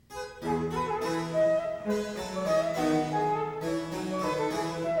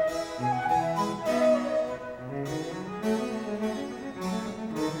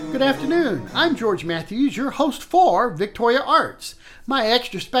Good afternoon. I'm George Matthews, your host for Victoria Arts. My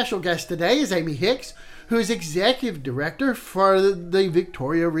extra special guest today is Amy Hicks, who is Executive Director for the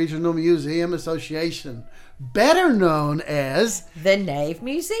Victoria Regional Museum Association, better known as the Nave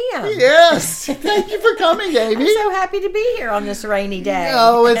Museum. Yes. Thank you for coming, Amy. I'm so happy to be here on this rainy day.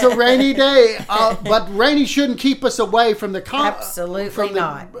 Oh, it's a rainy day. But rainy shouldn't keep us away from the Absolutely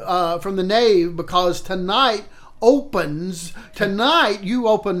not. From the Nave, because tonight you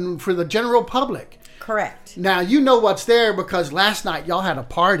open for the general public. Correct. Now, you know what's there because last night y'all had a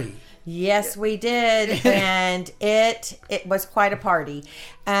party. Yes, we did, and it was quite a party.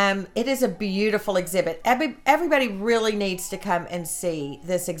 It is a beautiful exhibit. Everybody really needs to come and see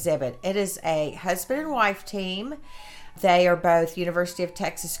this exhibit. It is a husband and wife team. They are both University of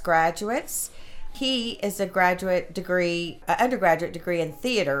Texas graduates. He is a undergraduate degree in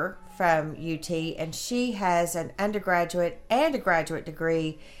theater from UT, and she has an undergraduate and a graduate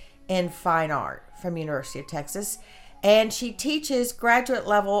degree in fine art from University of Texas. And she teaches graduate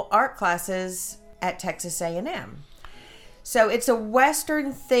level art classes at Texas A&M. So it's a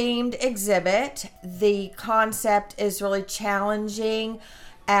Western themed exhibit. The concept is really challenging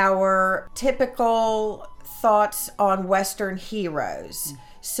our typical thoughts on Western heroes.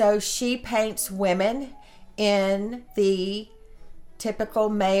 So she paints women in the typical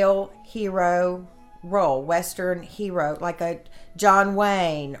male hero role, Western hero, like a John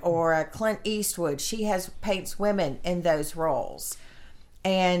Wayne or a Clint Eastwood. She paints women in those roles.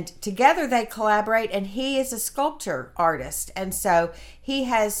 And together they collaborate, and he is a sculpture artist. And so he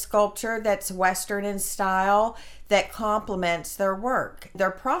has sculpture that's Western in style that complements their work. Their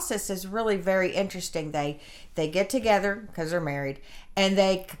process is really very interesting. They get together because they're married, and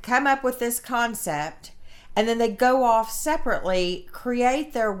they come up with this concept, and then they go off separately,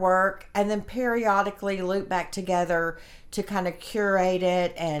 create their work, and then periodically loop back together to kind of curate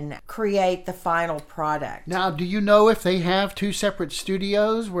it and create the final product. Now, do you know if they have two separate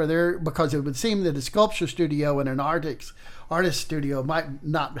studios because it would seem that a sculpture studio and an artist studio might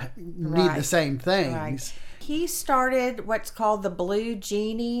not need the same things. Right. He started what's called the Blue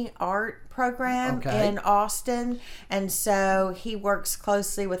Genie art program in Austin, and so he works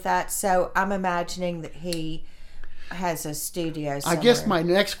closely with that. So I'm imagining that he has a studio somewhere. I guess my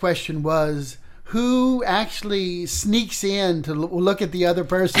next question was, who actually sneaks in to look at the other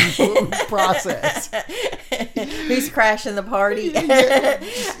person's process? Who's crashing the party?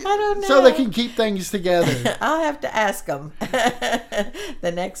 I don't know. So they can keep things together. I'll have to ask them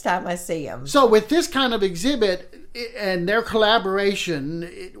the next time I see them. So with this kind of exhibit and their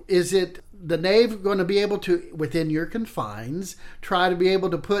collaboration, is it the Nave going to be able to, within your confines, try to be able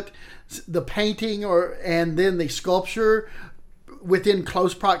to put the painting and then the sculpture within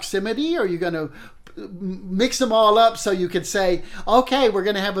close proximity? Or are you going to mix them all up so you could say, okay, we're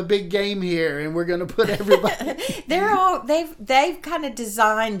going to have a big game here and we're going to put everybody... They've kind of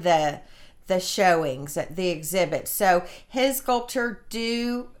designed the showings at the exhibit. So his sculpture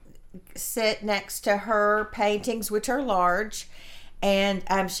do sit next to her paintings, which are large, and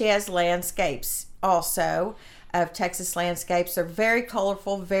she has landscapes also of Texas landscapes. They're very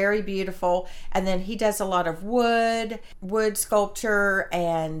colorful, very beautiful. And then he does a lot of wood sculpture,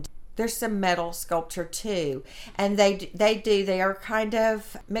 and there's some metal sculpture too. And they are kind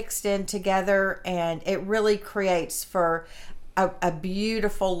of mixed in together, and it really creates for a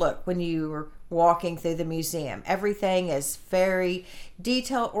beautiful look when you're walking through the museum. Everything is very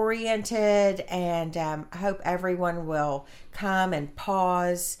detail oriented, and I hope everyone will come and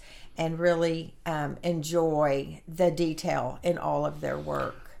pause and really enjoy the detail in all of their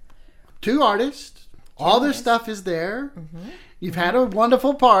work. Two artists. All their stuff is there. Mm-hmm. You've had a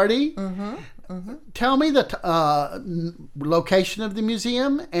wonderful party. Mm-hmm. Mm-hmm. Tell me the location of the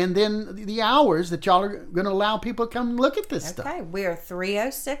museum and then the hours that y'all are going to allow people to come look at this stuff. Okay, we are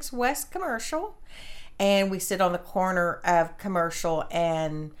 306 West Commercial, and we sit on the corner of Commercial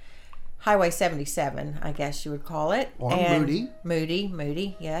and Highway 77, I guess you would call it. Or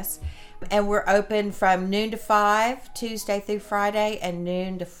Moody, yes. And we're open from noon to 5, Tuesday through Friday, and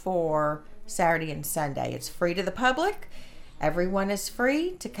noon to 4, Saturday and Sunday. It's free to the public. Everyone is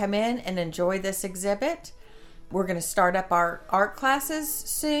free to come in and enjoy this exhibit. We're going to start up our art classes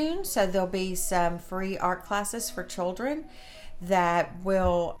soon, so there'll be some free art classes for children that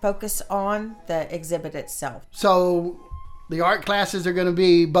will focus on the exhibit itself. So the art classes are going to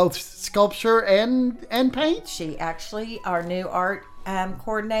be both sculpture and paint? She actually, our new art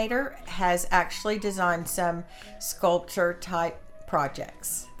coordinator, has actually designed some sculpture type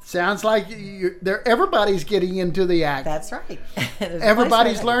projects. Sounds like everybody's getting into the act. That's right.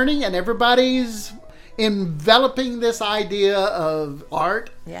 Everybody's learning and everybody's enveloping this idea of art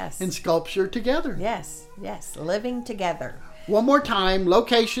Yes. and sculpture together. Yes. Living together. One more time,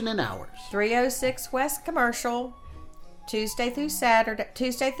 location and hours. 306 West Commercial, Tuesday through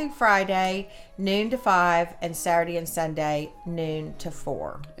Friday, noon to 5, and Saturday and Sunday, noon to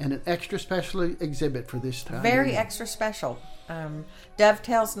 4. And an extra special exhibit for this time. Very extra special.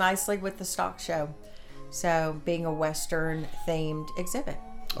 Dovetails nicely with the stock show. So, being a Western themed exhibit.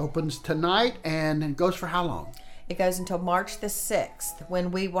 Opens tonight and goes for how long? It goes until March the 6th,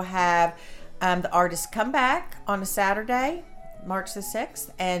 when we will have the artists come back on a Saturday, March the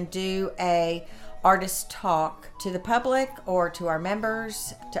 6th, and do a artist talk to the public or to our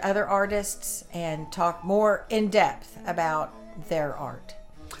members, to other artists, and talk more in depth about their art.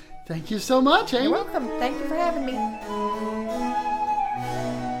 Thank you so much, Amy. You're welcome. Thank you for having me.